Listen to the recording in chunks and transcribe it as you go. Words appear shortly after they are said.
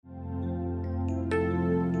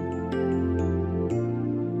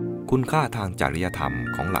คุณค่าทางจริยธรรม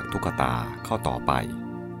ของหลักทุกขตาข้อต่อไป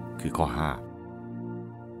คือข้อ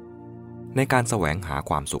5ในการแสวงหา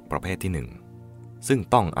ความสุขประเภทที่1ซึ่ง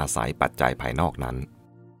ต้องอาศัยปัจจัยภายนอกนั้น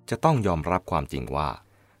จะต้องยอมรับความจริงว่า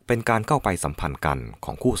เป็นการเข้าไปสัมพันธ์กันข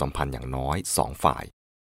องคู่สัมพันธ์อย่างน้อย2ฝ่าย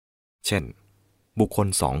เช่นบุคคล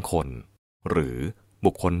2คนหรือ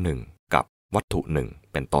บุคคล1กับวัตถุ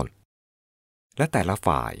1เป็นต้นและแต่ละ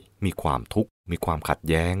ฝ่ายมีความทุกข์มีความขัด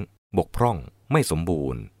แย้งบกพร่องไม่สมบู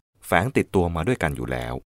รณ์แฝงติดตัวมาด้วยกันอยู่แล้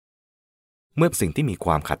วเมื่อสิ่งที่มีค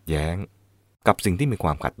วามขัดแย้งกับสิ่งที่มีคว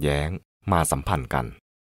ามขัดแย้งมาสัมพันธ์กัน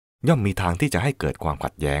ย่อมมีทางที่จะให้เกิดความ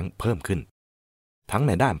ขัดแย้งเพิ่มขึ้นทั้งใ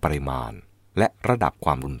นด้านปริมาณและระดับคว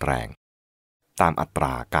ามรุนแรงตามอัตร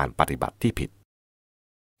าการปฏิบัติที่ผิด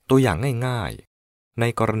ตัวอย่างง่ายๆใน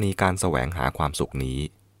กรณีการแสวงหาความสุขนี้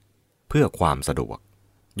เพื่อความสะดวก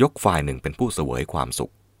ยกฝ่ายหนึ่งเป็นผู้เสวยความสุ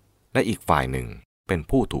ขและอีกฝ่ายหนึ่งเป็น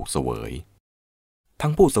ผู้ถูกเสวย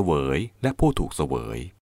ทั้งผู้เสวยและผู้ถูกเสวย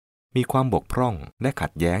มีความบกพร่องและขั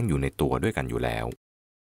ดแย้งอยู่ในตัวด้วยกันอยู่แล้ว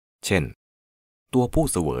เช่นตัวผู้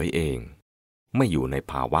เสวยเองไม่อยู่ใน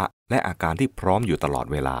ภาวะและอาการที่พร้อมอยู่ตลอด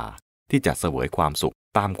เวลาที่จะเสวยความสุข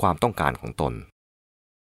ตามความต้องการของตน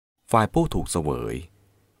ฝ่ายผู้ถูกเสวย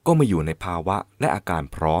ก็ไม่อยู่ในภาวะและอาการ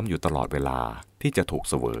พร้อมอยู่ตลอดเวลาที่จะถูก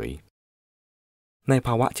เสวยในภ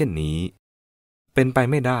าวะเช่นนี้เป็นไป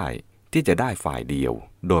ไม่ได้ที่จะได้ฝ่ายเดียว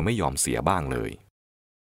โดยไม่ยอมเสียบ้างเลย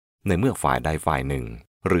ในเมื่อฝ่ายใดฝ่ายหนึ่ง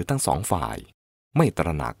หรือทั้งสองฝ่ายไม่ตร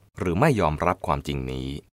ะหนักหรือไม่ยอมรับความจริงนี้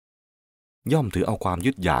ย่อมถือเอาความ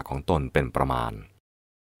ยึดอยากของตนเป็นประมาณ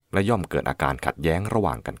และย่อมเกิดอาการขัดแย้งระห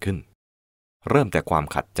ว่างกันขึ้นเริ่มแต่ความ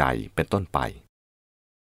ขัดใจเป็นต้นไป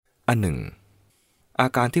อันหนึ่งอา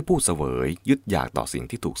การที่ผู้เสวยยึดอยากต่อสิ่ง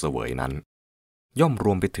ที่ถูกเสวยนั้นย่อมร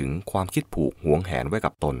วมไปถึงความคิดผูกหวงแหนไว้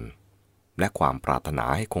กับตนและความปรารถนา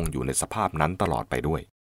ให้คงอยู่ในสภาพนั้นตลอดไปด้วย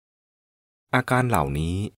อาการเหล่า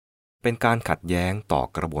นี้เป็นการขัดแย้งต่อ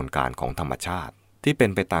กระบวนการของธรรมชาติที่เป็น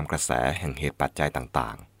ไปตามกระแสแห่งเหตุปัจจัยต่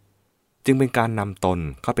างๆจึงเป็นการนำตน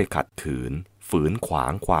เข้าไปขัดขืนฝืนขวา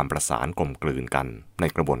งความประสานกลมกลืนกันใน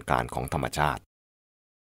กระบวนการของธรรมชาติ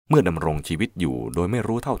เมื่อดำรงชีวิตอยู่โดยไม่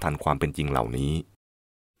รู้เท่าทันความเป็นจริงเหล่านี้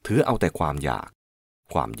ถือเอาแต่ความอยาก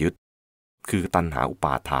ความยึดคือตัณหาอุป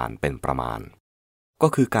าทานเป็นประมาณก็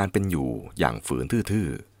คือการเป็นอยู่อย่างฝืนทื่อ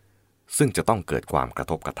ๆซึ่งจะต้องเกิดความกระ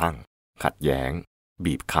ทบกระทั่งขัดแย้ง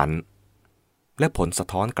บีบคั้นและผลสะ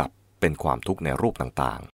ท้อนกลับเป็นความทุกข์ในรูป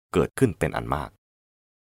ต่างๆเกิดขึ้นเป็นอันมาก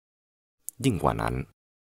ยิ่งกว่านั้น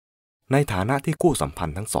ในฐานะที่คู่สัมพัน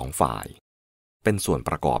ธ์ทั้งสองฝ่ายเป็นส่วนป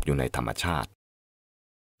ระกอบอยู่ในธรรมชาติ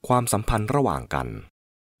ความสัมพันธ์ระหว่างกัน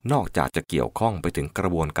นอกจากจะเกี่ยวข้องไปถึงกระ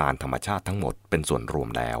บวนการธรรมชาติทั้งหมดเป็นส่วนรวม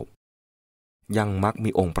แล้วยังมักมี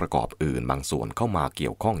องค์ประกอบอื่นบางส่วนเข้ามาเกี่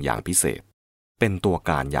ยวข้องอย่างพิเศษเป็นตัว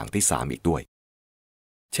การอย่างที่3อีกด้วย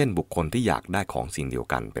เช่นบุคคลที่อยากได้ของสิ่งเดียว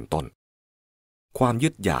กันเป็นต้นความยึ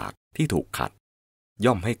ดอยากที่ถูกขัด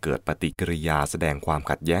ย่อมให้เกิดปฏิกิริยาแสดงความ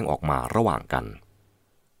ขัดแย้งออกมาระหว่างกัน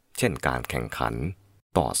เช่นการแข่งขัน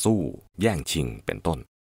ต่อสู้แย่งชิงเป็นต้น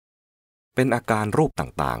เป็นอาการรูป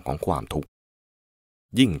ต่างๆของความทุกข์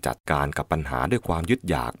ยิ่งจัดการกับปัญหาด้วยความยึด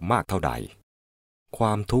อยากมากเท่าใดคว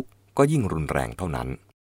ามทุกข์ก็ยิ่งรุนแรงเท่านั้น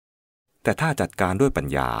แต่ถ้าจัดการด้วยปัญ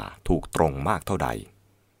ญาถูกตรงมากเท่าใด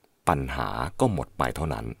ปัญหาก็หมดไปเท่า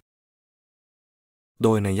นั้นโด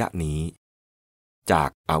ยนัยนี้จาก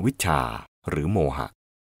อวิชชาหรือโมหะ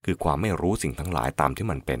คือความไม่รู้สิ่งทั้งหลายตามที่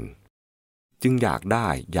มันเป็นจึงอยากได้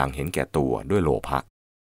อย่างเห็นแก่ตัวด้วยโลภะ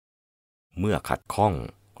เมื่อขัดข้อง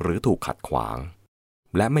หรือถูกขัดขวาง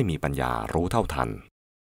และไม่มีปัญญารู้เท่าทัน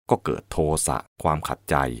ก็เกิดโทสะความขัด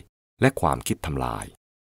ใจและความคิดทำลาย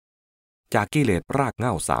จากกิเลสรากเหง้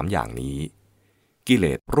า3อย่างนี้กิเล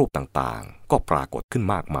สรูปต่างๆก็ปรากฏขึ้น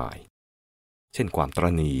มากมายเช่นความตร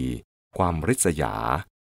ะหนี่ความริษยา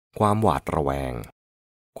ความหวาดระแวง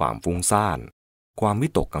ความฟุ้งซ่านความวิ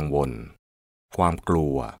ตกกังวลความกลั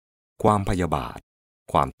วความพยาบาท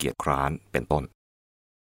ความเกียจคร้านเป็นต้น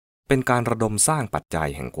เป็นการระดมสร้างปัจจัย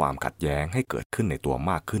แห่งความขัดแย้งให้เกิดขึ้นในตัว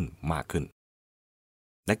มากขึ้น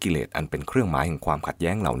และกิเลสอันเป็นเครื่องหมายแห่งความขัดแ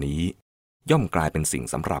ย้งเหล่านี้ย่อมกลายเป็นสิ่ง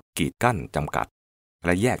สำหรับกีดกั้นจำกัดแล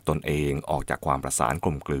ะแยกตนเองออกจากความประสานกล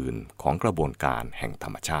มกลืนของกระบวนการแห่งธร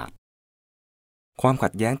รมชาติความขั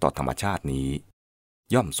ดแย้งต่อธรรมชาตินี้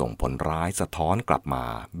ย่อมส่งผลร้ายสะท้อนกลับมา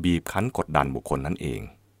บีบคั้นกดดันบุคคลนั่นเอง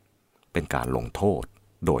เป็นการลงโทษ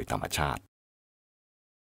โดยธรรมชาติ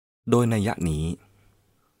โดยนัยนี้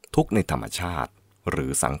ทุกข์ในธรรมชาติหรื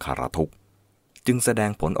อสังขารทุกข์จึงแสด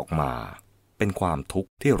งผลออกมาเป็นความทุกข์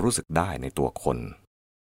ที่รู้สึกได้ในตัวคน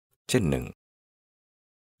เช่น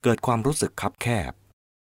1เกิดความรู้สึกคับแคบ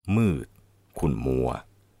มืดขุ่นมัว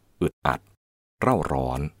อึดอัดเร่าร้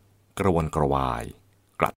อนกระวนกระวาย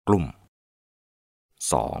กลัดกลุ่ม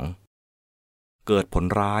2 เกิดผล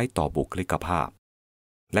ร้ายต่อบุคลิกภาพ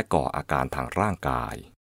และก่ออาการทางร่างกาย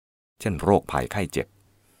เช่นโรคภัยไข้เจ็บ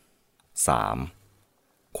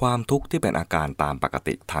 3. ความทุกข์ที่เป็นอาการตามปก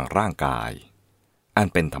ติทางร่างกายอัน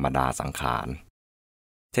เป็นธรรมดาสังขาร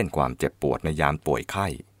เช่นความเจ็บปวดในยามป่วยไข้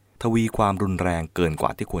ทวีความรุนแรงเกินกว่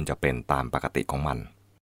าที่ควรจะเป็นตามปกติของมัน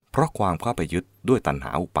เพราะความเข้าไปยึดด้วยตัณห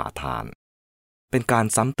าอุปาทานเป็นการ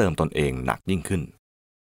ซ้ำเติมตนเองหนักยิ่งขึ้น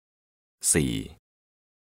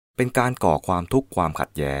 4. เป็นการก่อความทุกข์ความขัด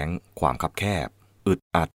แย้งความคับแคบอึด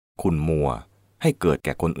อัดขุ่นมัวให้เกิดแ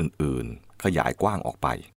ก่คนอื่นๆขยายกว้างออกไป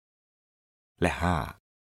และ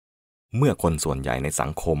 5. เมื่อคนส่วนใหญ่ในสั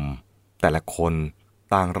งคมแต่ละคน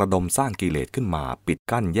ต่างระดมสร้างกิเลสขึ้นมาปิด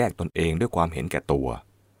กั้นแยกตนเองด้วยความเห็นแก่ตัว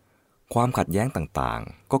ความขัดแย้งต่าง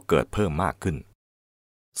ๆก็เกิดเพิ่มมากขึ้น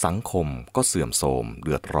สังคมก็เสื่อมโทรมเ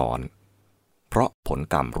ดือดร้อนเพราะผล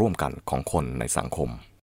กรรมร่วมกันของคนในสังคม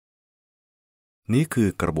นี้คือ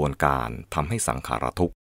กระบวนการทำให้สังขารทุ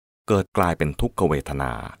กข์เกิดกลายเป็นทุกขเวทน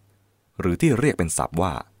าหรือที่เรียกเป็นศัพท์ว่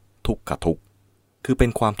าทุกขทุกข์คือเป็น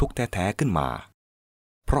ความทุกข์แท้ๆขึ้นมา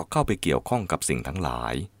เพราะเข้าไปเกี่ยวข้องกับสิ่งทั้งหลา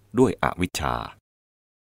ยด้วยอวิชชา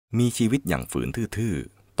มีชีวิตอย่างฝืนทื่อ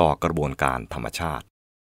ๆต่อกระบวนการธรรมชาติ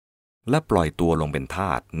และปล่อยตัวลงเป็นท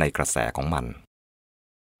าสในกระแสของมัน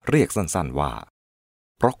เรียกสั้นๆว่า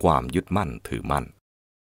เพราะความยึดมั่นถือมั่น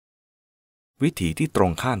วิธีที่ตร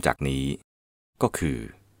งข้ามจากนี้ก็คือ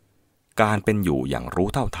การเป็นอยู่อย่างรู้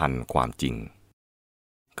เท่าทันความจริง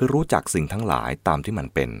คือรู้จักสิ่งทั้งหลายตามที่มัน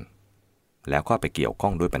เป็นแล้วก็ไปเกี่ยวข้อ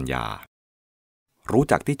งด้วยปัญญารู้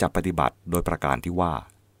จักที่จะปฏิบัติโดยประการที่ว่า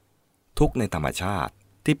ทุกข์ในธรรมชาติ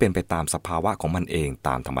ที่เป็นไปตามสภาวะของมันเองต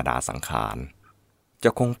ามธรรมดาสังขารจะ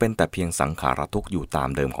คงเป็นแต่เพียงสังขารทุกข์อยู่ตาม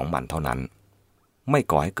เดิมของมันเท่านั้นไม่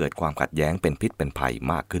ก่อให้เกิดความขัดแย้งเป็นพิษเป็นภัย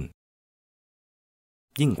มากขึ้น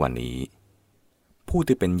ยิ่งกว่านี้ผู้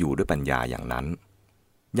ที่เป็นอยู่ด้วยปัญญาอย่างนั้น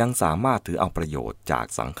ยังสามารถถือเอาประโยชน์จาก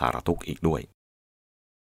สังขารทุกข์อีกด้วย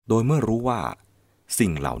โดยเมื่อรู้ว่าสิ่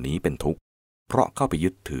งเหล่านี้เป็นทุกข์เพราะเข้าไปยึ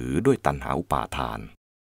ดถือด้วยตัณหาอุปาทาน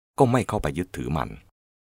ก็ไม่เข้าไปยึดถือมัน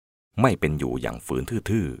ไม่เป็นอยู่อย่างฝืน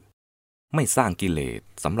ทื่อๆไม่สร้างกิเลส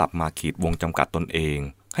สำหรับมาขีดวงจำกัดตนเอง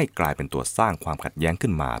ให้กลายเป็นตัวสร้างความขัดแย้ง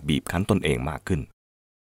ขึ้นมาบีบคั้นตนเองมากขึ้น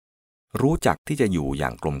รู้จักที่จะอยู่อย่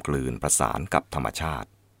างกลมกลืนประสานกับธรรมชาติ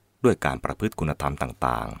ด้วยการประพฤติคุณธรรม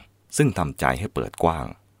ต่างๆซึ่งทำใจให้เปิดกว้าง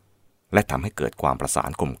และทำให้เกิดความประสาน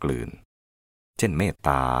กลมกลืนเช่นเมตต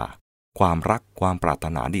าความรักความปรารถ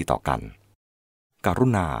นาดีต่อกันกรุ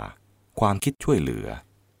ณาความคิดช่วยเหลือ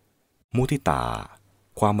มุทิตา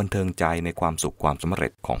ความบันเทิงใจในความสุขความสำเร็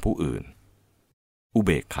จของผู้อื่นอุเบ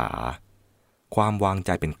กขาความวางใจ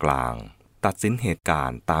เป็นกลางตัดสินเหตุการ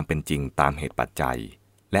ณ์ตามเป็นจริงตามเหตุปัจจัย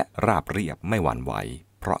และราบเรียบไม่หวั่นไหว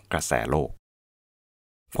เพราะกระแสโลก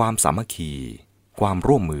ความสามัคคีความ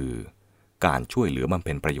ร่วมมือการช่วยเหลือบำเ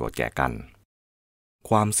พ็ญประโยชน์แก่กัน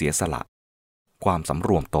ความเสียสละความสำร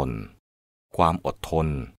วมตนความอดทน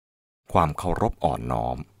ความเคารพอ่อนน้อ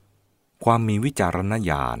มความมีวิจารณ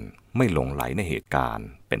ญาณไม่หลงไหลในเหตุการณ์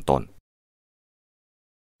เป็นต้น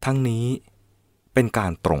ทั้งนี้เป็นกา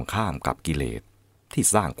รตรงข้ามกับกิเลสที่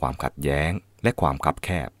สร้างความขัดแย้งและความคับแค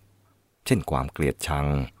บเช่นความเกลียดชัง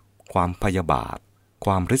ความพยาบาทค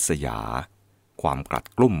วามริษยาความกลัด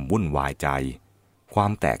กลุ้มวุ่นวายใจควา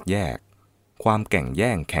มแตกแยกความแก่งแ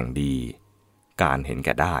ย่งแข่งดีการเห็นแ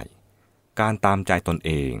ก่ได้การตามใจตนเ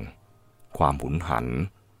องความหุนหัน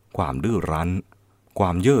ความดื้อรั้นคว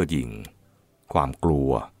ามเย่อหยิ่งความกลั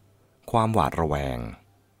วความหวาดระแวง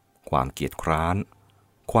ความเกียจคร้าน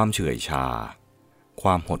ความเฉื่อยชาคว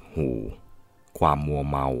ามหดหู่ความมัว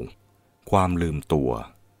เมาความลืมตัว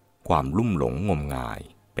ความลุ่มหลงงมงาย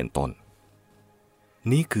เป็นต้น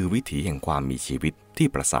นี่คือวิถีแห่งความมีชีวิตที่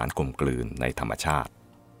ประสานกลมกลืนในธรรมชาติ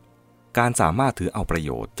การสามารถถือเอาประโ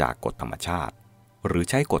ยชน์จากกฎธรรมชาติหรือ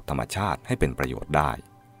ใช้กฎธรรมชาติให้เป็นประโยชน์ได้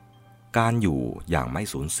การอยู่อย่างไม่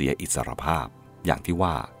สูญเสียอิสรภาพอย่างที่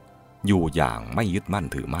ว่าอยู่อย่างไม่ยึดมั่น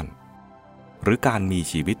ถือมั่นหรือการมี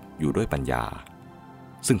ชีวิตอยู่ด้วยปัญญา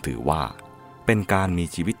ซึ่งถือว่าเป็นการมี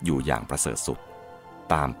ชีวิตอยู่อย่างประเสริฐสุด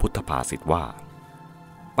ตามพุทธภาษิตว่า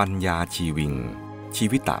ปัญญาชีวิงชี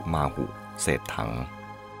วิตะมาหุเศรษฐัง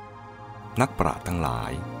นักปราชญ์ทั้งหลา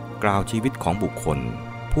ยกล่าวชีวิตของบุคคล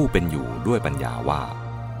ผู้เป็นอยู่ด้วยปัญญาว่า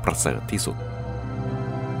ประเสริฐที่สุด